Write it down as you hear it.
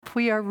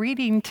We are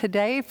reading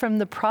today from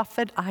the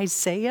prophet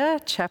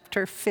Isaiah,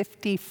 chapter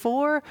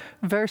 54,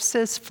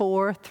 verses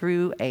 4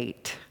 through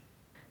 8.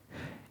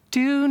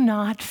 Do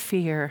not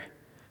fear,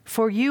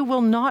 for you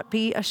will not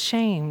be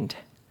ashamed.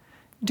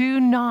 Do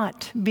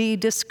not be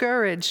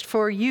discouraged,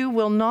 for you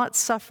will not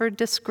suffer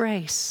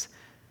disgrace.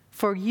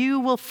 For you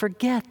will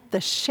forget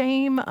the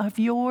shame of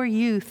your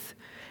youth,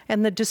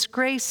 and the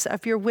disgrace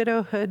of your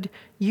widowhood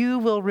you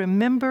will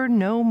remember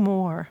no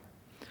more.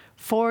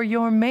 For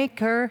your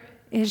Maker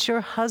is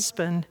your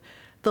husband,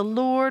 the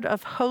Lord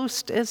of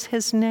hosts is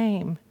his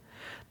name.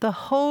 The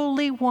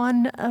Holy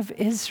One of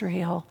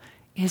Israel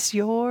is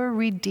your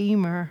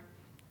Redeemer.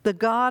 The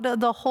God of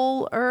the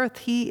whole earth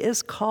he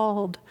is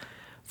called,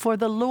 for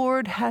the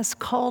Lord has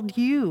called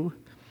you.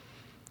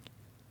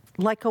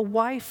 Like a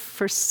wife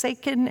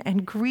forsaken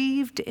and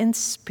grieved in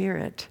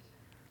spirit,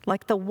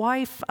 like the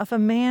wife of a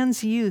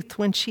man's youth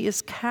when she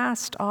is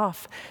cast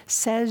off,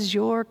 says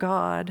your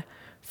God,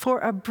 for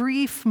a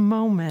brief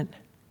moment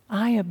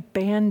I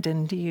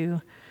abandoned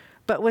you,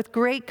 but with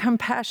great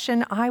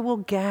compassion I will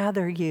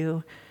gather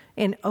you.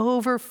 In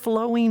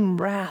overflowing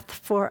wrath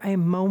for a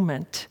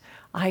moment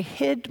I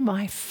hid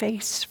my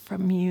face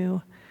from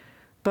you,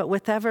 but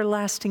with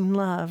everlasting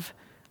love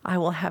I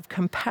will have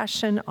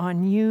compassion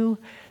on you,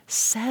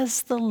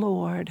 says the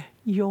Lord,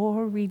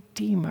 your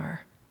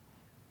Redeemer.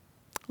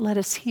 Let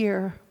us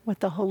hear what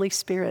the Holy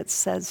Spirit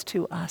says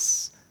to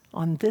us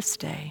on this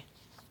day.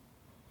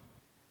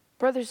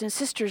 Brothers and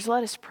sisters,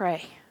 let us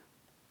pray.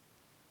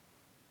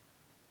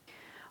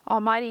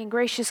 Almighty and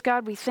gracious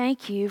God, we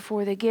thank you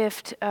for the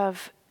gift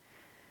of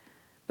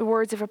the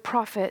words of a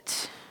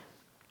prophet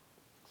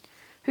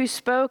who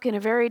spoke in a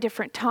very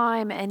different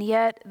time, and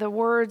yet the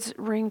words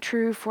ring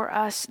true for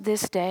us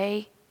this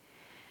day.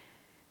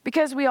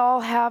 Because we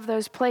all have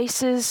those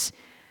places,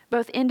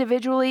 both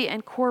individually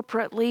and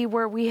corporately,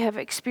 where we have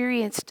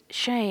experienced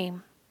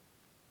shame.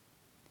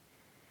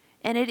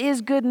 And it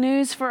is good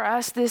news for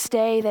us this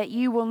day that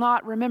you will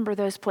not remember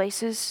those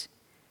places.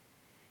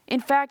 In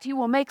fact, you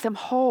will make them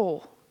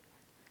whole.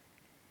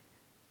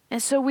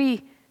 And so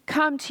we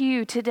come to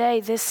you today,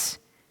 this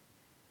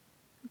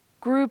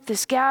group,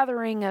 this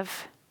gathering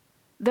of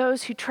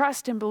those who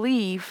trust and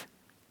believe,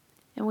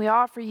 and we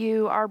offer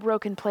you our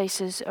broken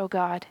places, O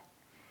God.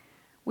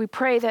 We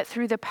pray that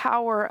through the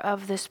power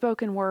of the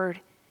spoken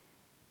word,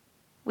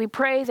 we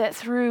pray that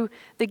through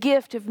the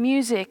gift of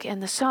music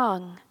and the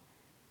song,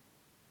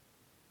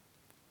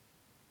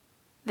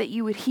 that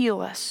you would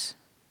heal us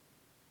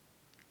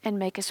and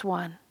make us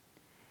one.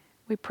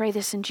 We pray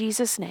this in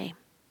Jesus' name.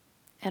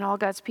 And all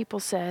God's people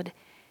said,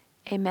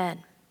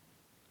 amen.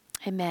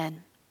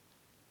 Amen.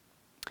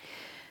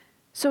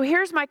 So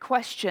here's my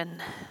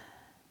question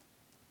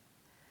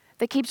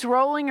that keeps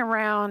rolling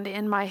around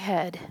in my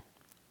head.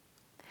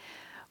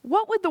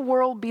 What would the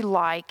world be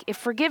like if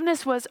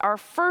forgiveness was our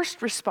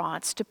first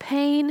response to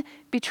pain,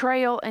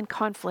 betrayal, and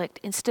conflict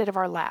instead of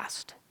our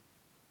last?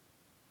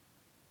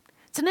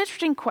 It's an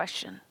interesting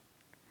question.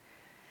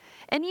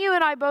 And you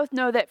and I both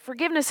know that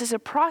forgiveness is a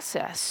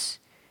process.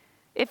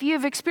 If you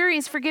have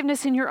experienced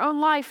forgiveness in your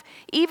own life,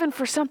 even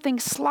for something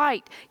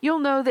slight, you'll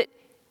know that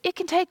it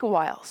can take a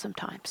while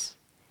sometimes.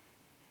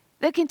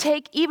 That can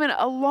take even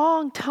a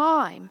long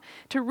time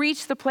to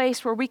reach the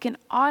place where we can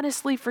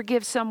honestly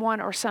forgive someone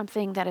or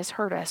something that has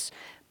hurt us.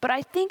 But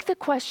I think the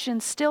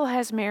question still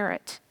has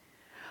merit.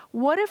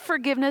 What if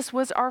forgiveness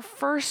was our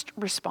first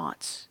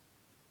response?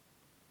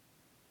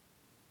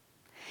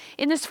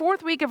 In this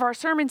fourth week of our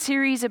sermon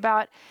series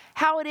about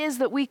how it is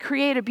that we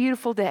create a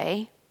beautiful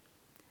day,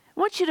 I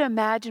want you to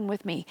imagine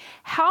with me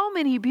how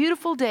many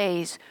beautiful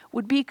days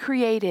would be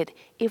created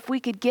if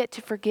we could get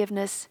to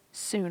forgiveness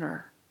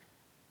sooner.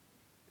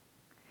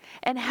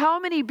 And how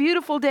many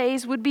beautiful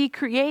days would be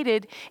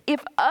created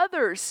if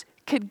others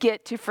could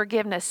get to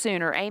forgiveness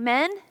sooner.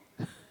 Amen?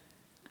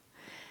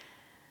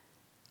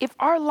 If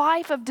our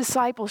life of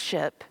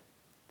discipleship,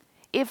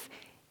 if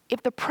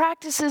the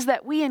practices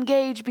that we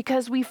engage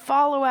because we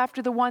follow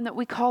after the one that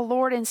we call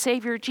Lord and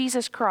Savior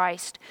Jesus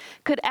Christ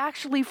could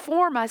actually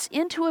form us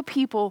into a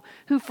people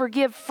who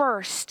forgive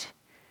first,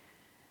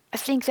 I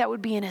think that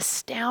would be an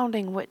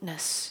astounding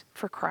witness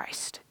for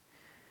Christ.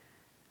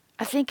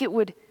 I think it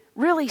would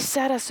really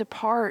set us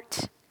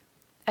apart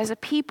as a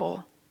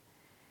people.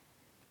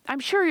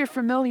 I'm sure you're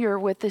familiar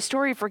with the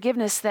story of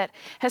forgiveness that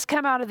has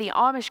come out of the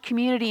Amish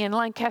community in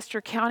Lancaster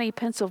County,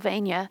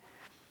 Pennsylvania.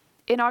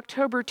 In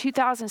October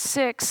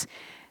 2006,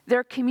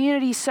 their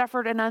community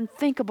suffered an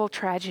unthinkable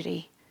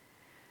tragedy.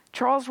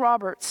 Charles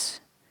Roberts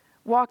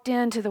walked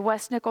into the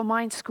West Nickel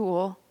Mine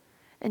School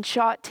and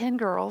shot 10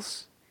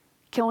 girls,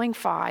 killing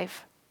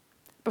 5,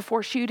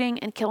 before shooting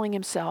and killing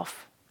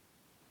himself.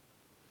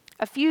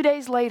 A few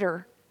days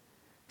later,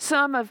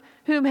 some of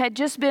whom had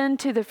just been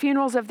to the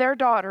funerals of their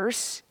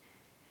daughters,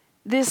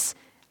 this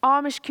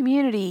Amish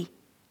community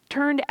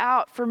turned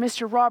out for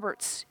Mr.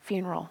 Roberts'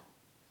 funeral,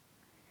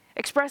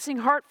 expressing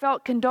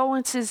heartfelt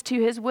condolences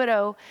to his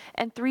widow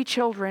and 3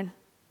 children.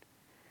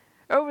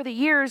 Over the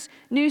years,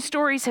 news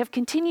stories have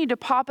continued to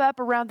pop up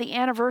around the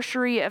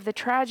anniversary of the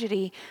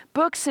tragedy.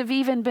 Books have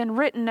even been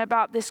written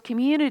about this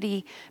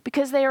community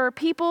because they are a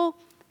people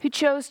who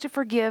chose to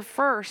forgive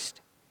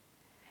first.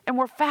 And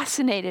we're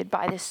fascinated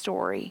by this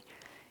story.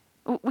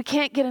 We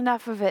can't get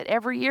enough of it.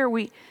 Every year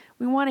we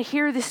want to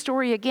hear this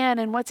story again.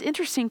 And what's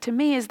interesting to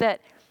me is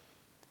that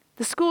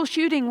the school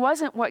shooting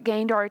wasn't what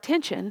gained our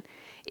attention.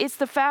 It's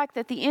the fact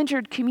that the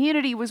injured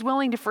community was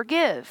willing to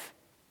forgive.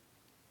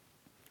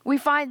 We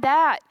find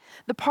that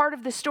the part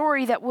of the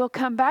story that we'll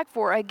come back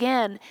for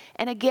again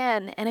and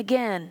again and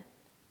again.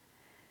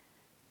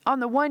 On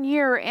the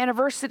 1-year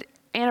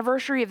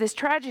anniversary of this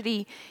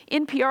tragedy,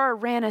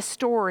 NPR ran a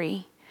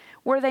story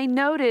where they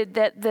noted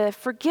that the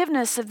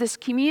forgiveness of this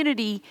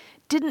community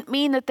didn't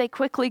mean that they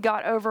quickly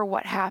got over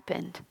what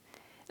happened.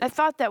 I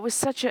thought that was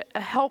such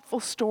a helpful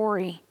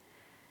story.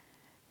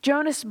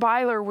 Jonas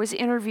Byler was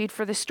interviewed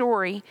for the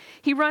story.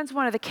 He runs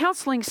one of the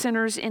counseling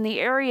centers in the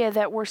area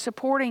that were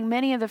supporting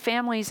many of the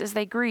families as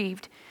they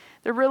grieved.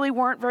 There really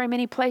weren't very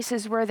many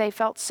places where they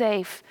felt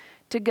safe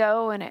to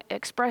go and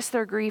express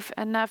their grief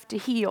enough to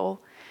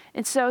heal.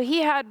 And so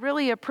he had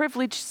really a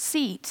privileged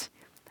seat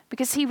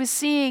because he was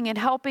seeing and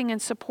helping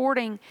and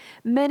supporting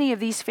many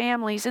of these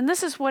families. And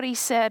this is what he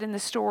said in the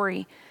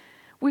story.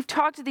 We've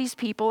talked to these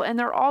people, and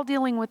they're all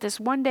dealing with this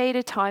one day at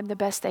a time the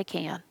best they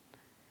can.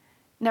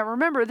 Now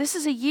remember, this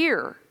is a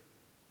year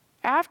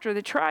after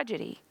the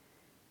tragedy.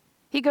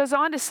 He goes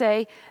on to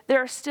say,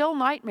 there are still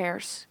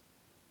nightmares.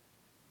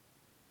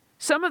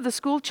 Some of the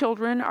school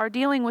children are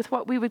dealing with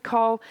what we would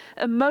call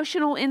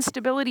emotional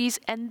instabilities,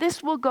 and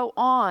this will go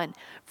on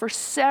for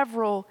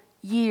several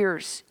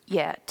years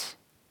yet.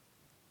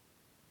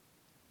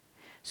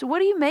 So what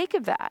do you make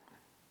of that?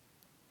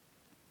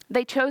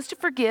 They chose to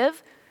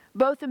forgive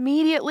both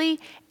immediately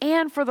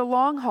and for the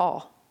long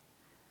haul.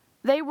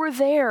 They were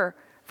there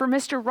for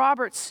Mr.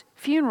 Roberts'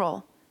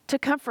 funeral to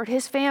comfort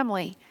his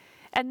family.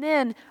 And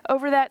then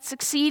over that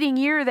succeeding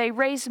year, they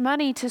raised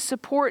money to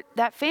support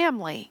that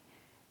family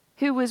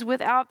who was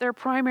without their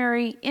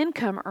primary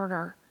income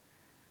earner.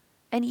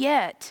 And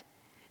yet,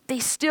 they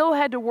still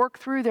had to work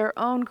through their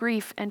own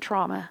grief and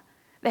trauma.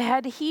 They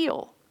had to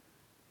heal.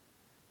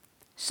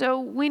 So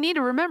we need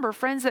to remember,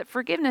 friends, that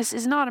forgiveness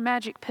is not a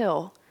magic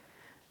pill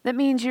that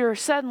means you're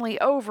suddenly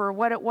over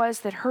what it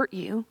was that hurt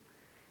you.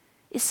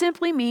 It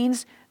simply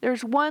means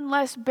there's one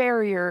less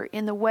barrier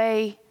in the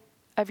way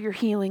of your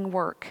healing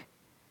work.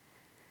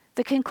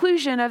 The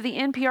conclusion of the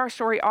NPR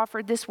story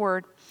offered this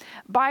word.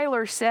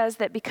 Byler says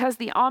that because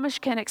the Amish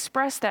can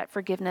express that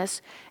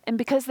forgiveness and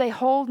because they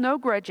hold no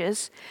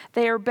grudges,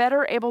 they are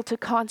better able to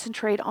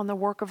concentrate on the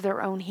work of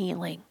their own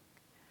healing.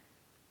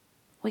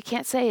 We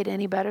can't say it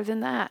any better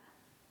than that.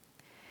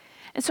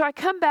 And so I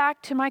come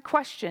back to my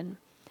question.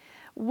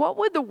 What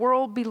would the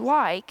world be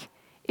like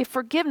if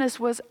forgiveness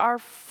was our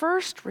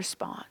first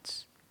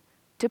response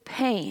to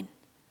pain,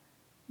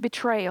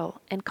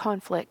 betrayal, and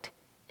conflict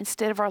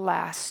instead of our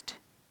last?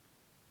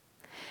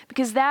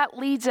 Because that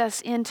leads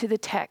us into the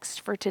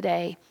text for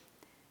today.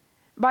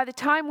 By the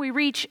time we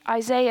reach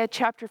Isaiah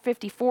chapter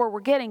 54, we're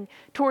getting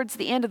towards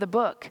the end of the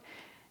book.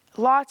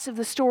 Lots of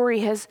the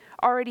story has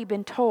already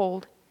been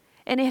told,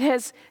 and it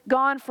has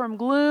gone from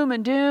gloom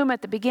and doom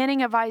at the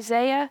beginning of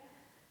Isaiah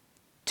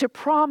to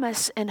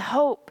promise and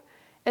hope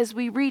as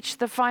we reach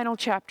the final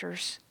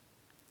chapters.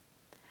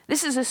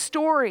 This is a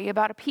story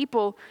about a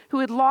people who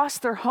had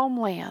lost their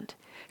homeland,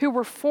 who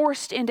were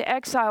forced into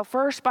exile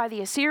first by the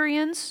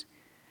Assyrians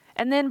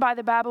and then by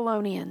the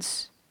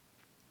Babylonians.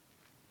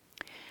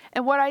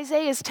 And what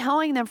Isaiah is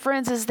telling them,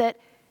 friends, is that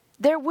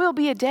there will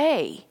be a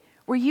day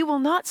where you will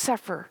not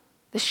suffer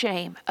the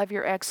shame of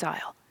your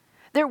exile.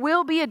 There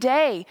will be a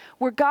day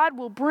where God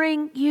will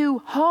bring you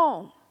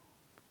home.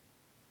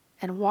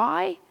 And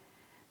why?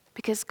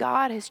 Because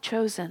God has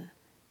chosen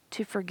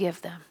to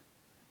forgive them.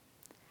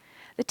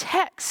 The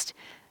text,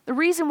 the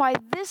reason why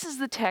this is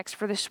the text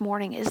for this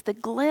morning is the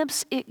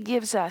glimpse it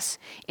gives us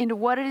into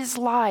what it is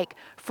like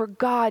for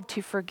God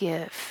to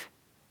forgive.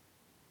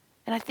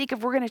 And I think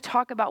if we're going to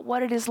talk about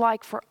what it is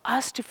like for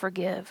us to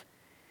forgive,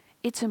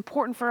 it's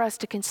important for us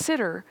to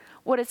consider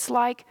what it's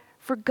like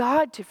for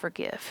God to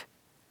forgive.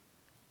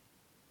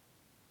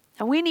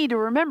 And we need to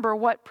remember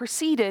what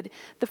preceded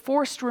the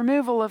forced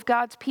removal of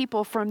God's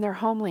people from their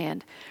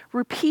homeland.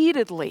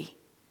 Repeatedly,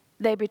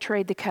 they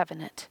betrayed the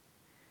covenant.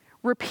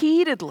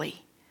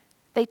 Repeatedly,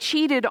 they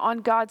cheated on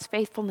God's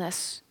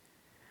faithfulness,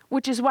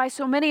 which is why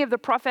so many of the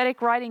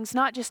prophetic writings,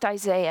 not just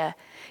Isaiah,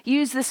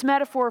 use this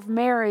metaphor of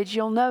marriage.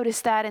 You'll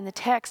notice that in the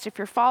text if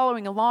you're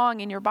following along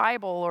in your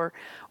Bible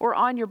or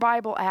on your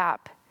Bible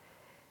app.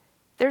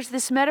 There's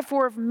this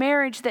metaphor of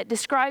marriage that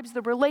describes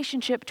the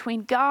relationship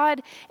between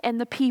God and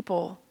the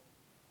people.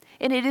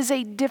 And it is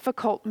a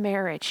difficult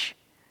marriage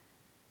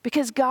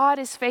because God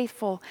is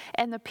faithful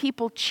and the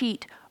people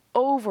cheat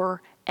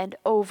over and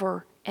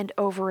over and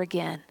over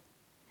again.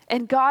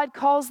 And God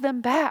calls them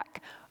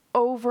back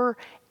over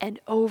and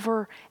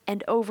over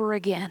and over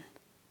again.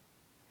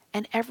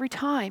 And every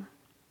time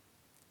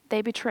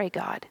they betray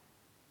God.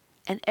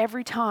 And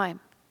every time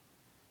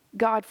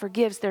God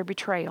forgives their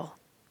betrayal.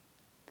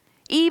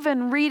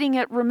 even reading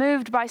it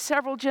removed by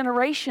several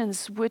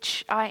generations,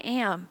 which I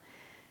am,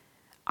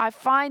 I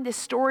find this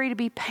story to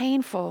be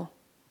painful.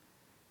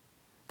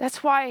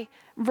 That's why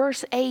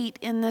verse 8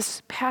 in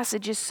this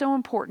passage is so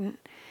important,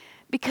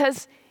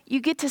 because you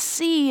get to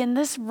see in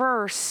this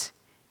verse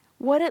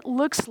what it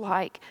looks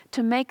like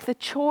to make the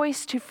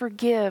choice to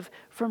forgive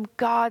from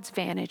God's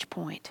vantage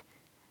point.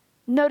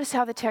 Notice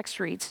how the text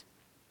reads.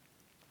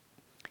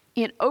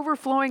 In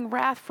overflowing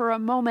wrath for a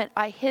moment,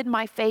 I hid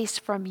my face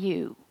from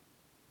you.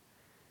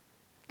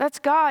 That's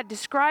God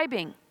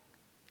describing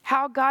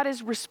how God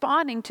is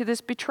responding to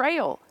this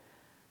betrayal.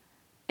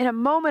 In a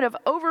moment of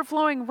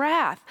overflowing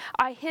wrath,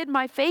 I hid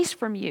my face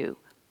from you,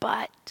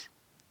 but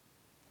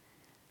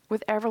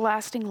with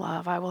everlasting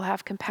love, I will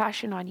have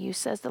compassion on you,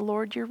 says the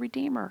Lord your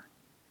Redeemer.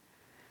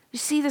 You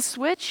see the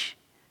switch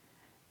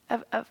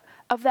of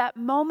that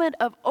moment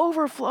of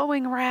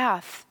overflowing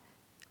wrath,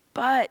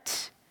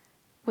 but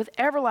with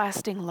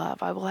everlasting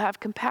love, I will have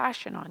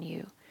compassion on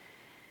you.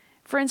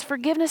 Friends,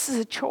 forgiveness is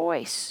a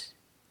choice.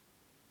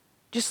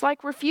 Just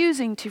like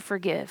refusing to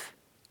forgive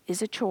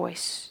is a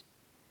choice.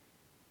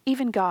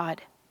 Even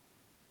God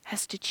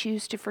has to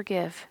choose to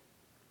forgive.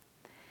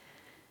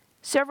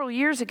 Several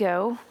years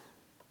ago,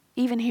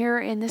 even here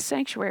in this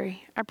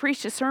sanctuary, I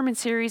preached a sermon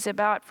series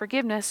about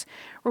forgiveness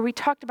where we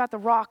talked about the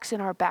rocks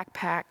in our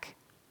backpack.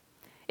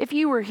 If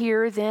you were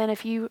here then,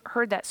 if you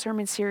heard that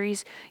sermon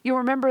series, you'll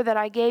remember that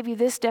I gave you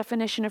this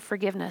definition of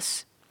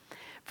forgiveness.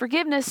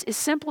 Forgiveness is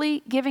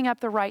simply giving up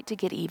the right to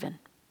get even.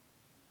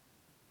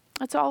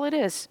 That's all it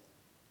is.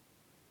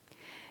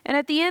 And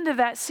at the end of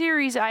that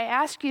series, I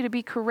ask you to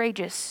be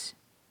courageous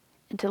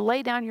and to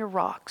lay down your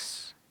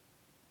rocks,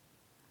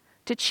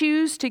 to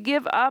choose to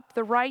give up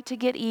the right to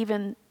get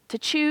even, to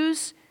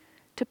choose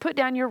to put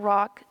down your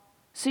rock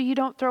so you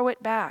don't throw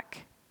it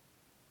back.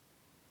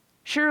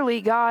 Surely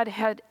God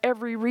had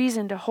every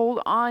reason to hold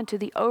on to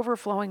the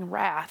overflowing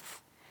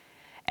wrath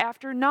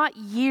after not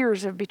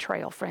years of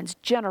betrayal, friends,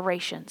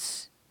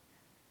 generations.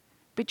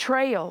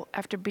 Betrayal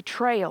after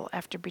betrayal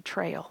after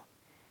betrayal.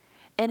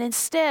 And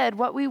instead,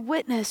 what we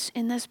witness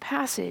in this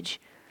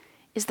passage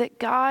is that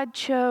God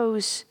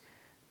chose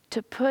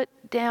to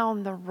put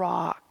down the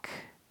rock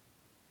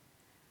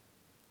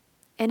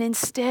and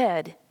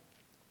instead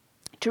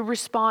to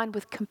respond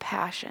with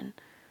compassion.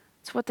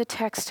 That's what the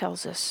text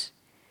tells us.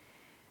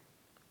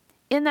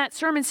 In that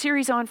sermon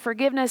series on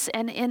forgiveness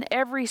and in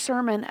every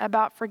sermon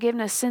about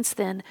forgiveness since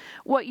then,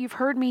 what you've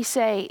heard me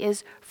say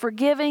is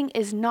forgiving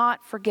is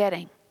not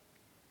forgetting.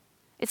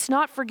 It's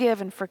not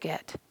forgive and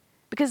forget,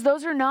 because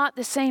those are not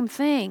the same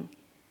thing.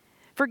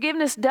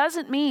 Forgiveness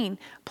doesn't mean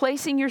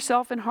placing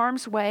yourself in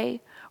harm's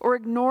way or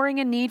ignoring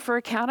a need for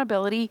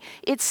accountability.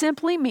 It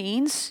simply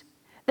means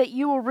that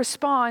you will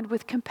respond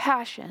with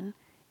compassion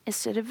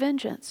instead of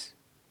vengeance.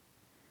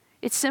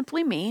 It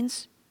simply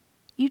means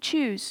you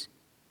choose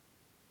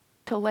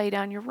to lay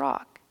down your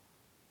rock.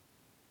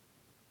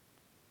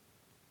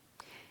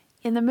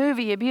 In the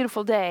movie A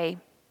Beautiful Day,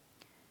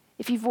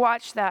 if you've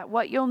watched that,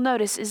 what you'll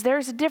notice is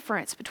there's a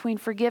difference between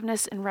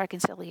forgiveness and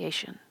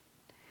reconciliation.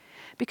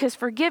 Because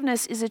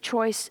forgiveness is a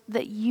choice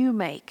that you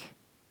make.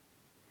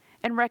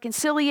 And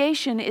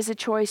reconciliation is a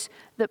choice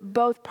that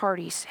both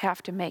parties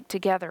have to make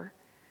together.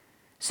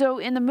 So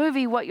in the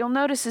movie, what you'll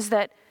notice is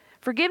that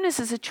forgiveness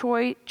is a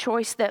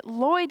choice that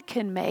Lloyd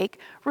can make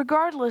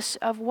regardless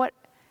of what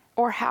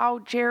or how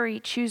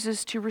Jerry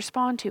chooses to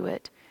respond to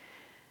it.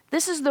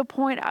 This is the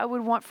point I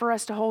would want for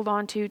us to hold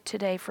on to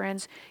today,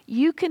 friends.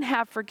 You can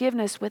have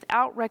forgiveness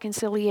without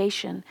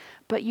reconciliation,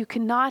 but you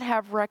cannot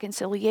have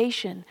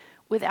reconciliation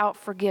without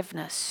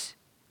forgiveness.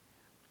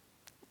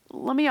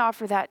 Let me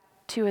offer that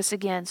to us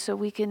again so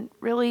we can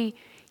really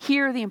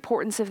hear the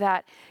importance of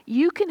that.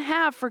 You can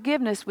have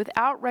forgiveness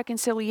without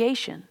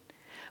reconciliation,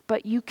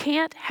 but you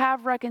can't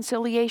have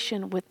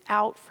reconciliation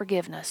without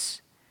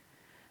forgiveness.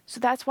 So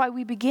that's why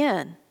we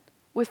begin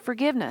with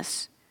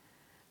forgiveness.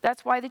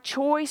 That's why the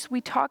choice we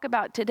talk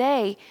about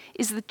today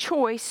is the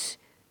choice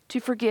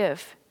to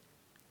forgive.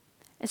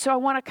 And so I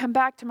want to come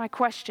back to my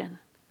question.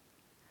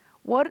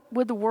 What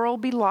would the world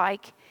be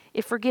like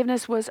if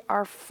forgiveness was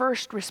our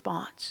first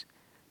response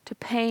to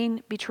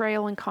pain,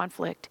 betrayal, and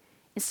conflict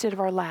instead of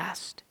our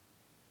last?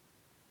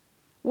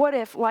 What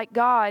if, like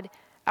God,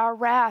 our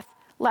wrath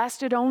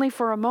lasted only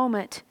for a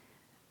moment,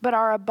 but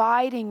our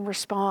abiding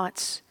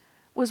response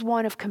was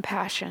one of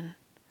compassion?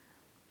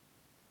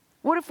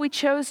 What if we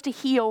chose to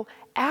heal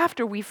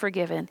after we've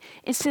forgiven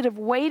instead of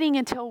waiting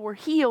until we're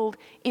healed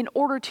in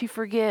order to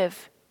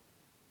forgive?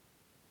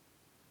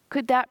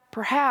 Could that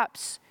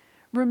perhaps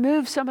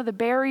remove some of the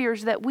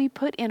barriers that we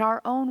put in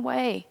our own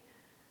way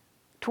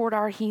toward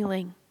our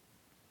healing?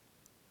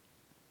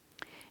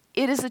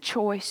 It is a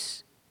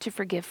choice to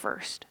forgive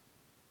first.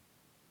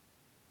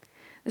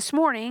 This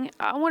morning,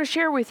 I want to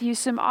share with you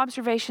some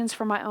observations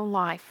from my own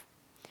life.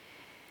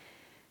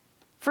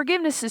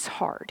 Forgiveness is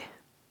hard.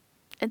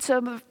 And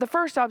so the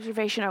first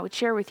observation I would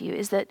share with you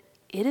is that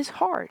it is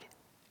hard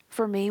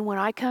for me when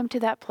I come to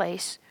that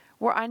place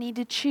where I need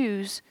to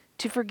choose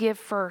to forgive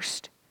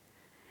first.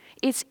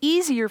 It's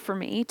easier for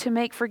me to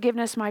make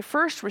forgiveness my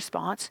first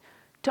response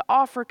to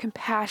offer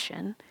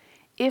compassion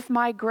if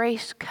my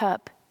grace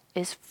cup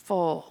is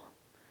full.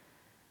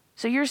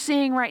 So you're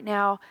seeing right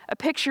now a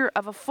picture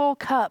of a full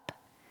cup.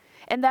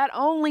 And that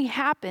only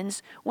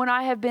happens when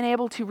I have been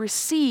able to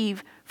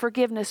receive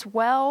forgiveness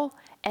well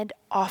and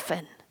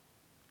often.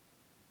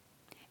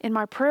 In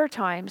my prayer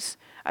times,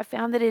 I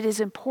found that it is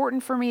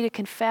important for me to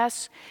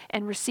confess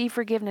and receive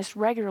forgiveness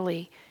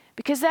regularly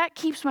because that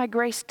keeps my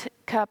grace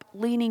cup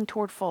leaning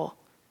toward full.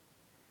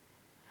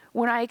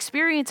 When I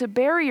experience a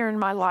barrier in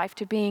my life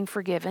to being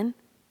forgiven,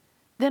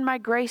 then my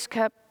grace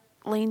cup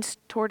leans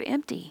toward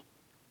empty.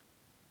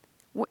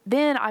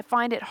 Then I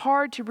find it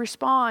hard to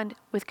respond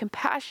with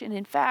compassion.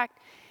 In fact,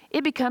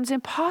 it becomes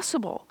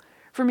impossible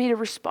for me to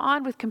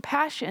respond with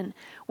compassion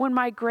when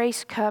my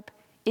grace cup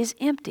is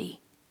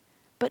empty.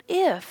 But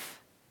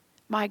if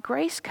my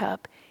grace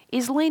cup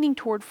is leaning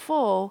toward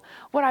full,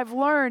 what I've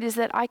learned is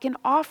that I can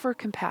offer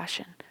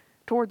compassion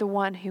toward the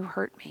one who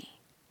hurt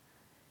me.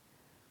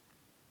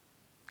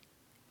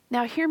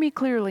 Now, hear me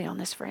clearly on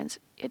this, friends.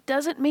 It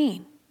doesn't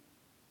mean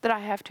that I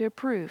have to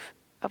approve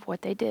of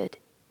what they did.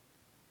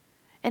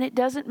 And it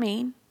doesn't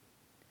mean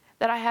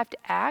that I have to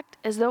act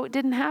as though it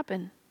didn't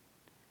happen.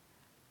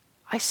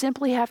 I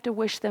simply have to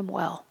wish them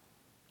well.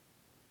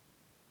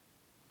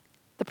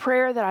 The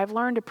prayer that I've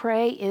learned to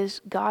pray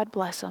is, God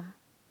bless them.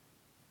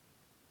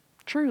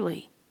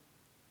 Truly.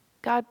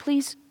 God,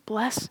 please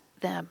bless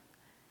them.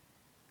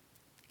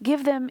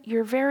 Give them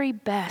your very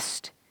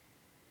best.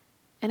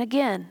 And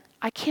again,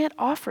 I can't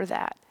offer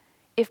that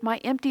if my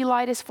empty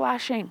light is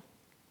flashing.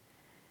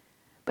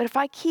 But if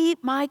I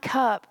keep my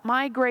cup,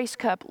 my grace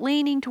cup,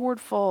 leaning toward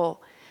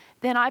full,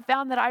 then I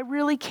found that I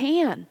really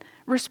can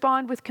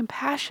respond with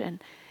compassion.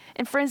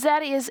 And friends,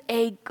 that is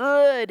a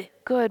good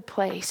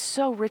place,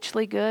 so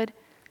richly good,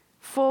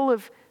 full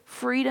of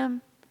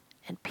freedom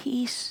and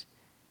peace,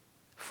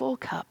 full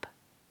cup.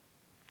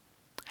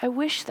 I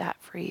wish that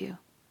for you.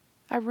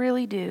 I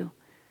really do.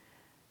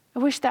 I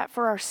wish that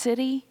for our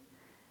city.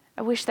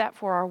 I wish that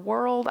for our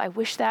world. I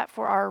wish that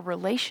for our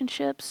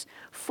relationships.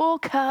 Full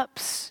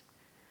cups.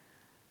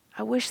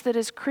 I wish that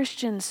as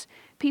Christians,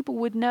 people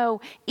would know,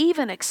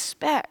 even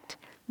expect,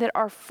 that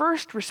our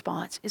first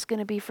response is going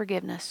to be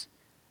forgiveness.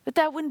 But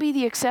that wouldn't be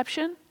the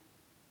exception.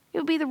 It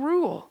would be the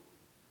rule.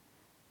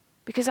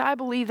 Because I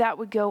believe that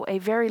would go a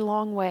very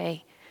long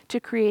way to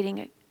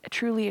creating a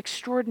truly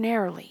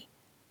extraordinarily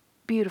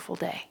beautiful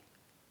day.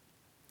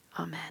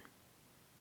 Amen.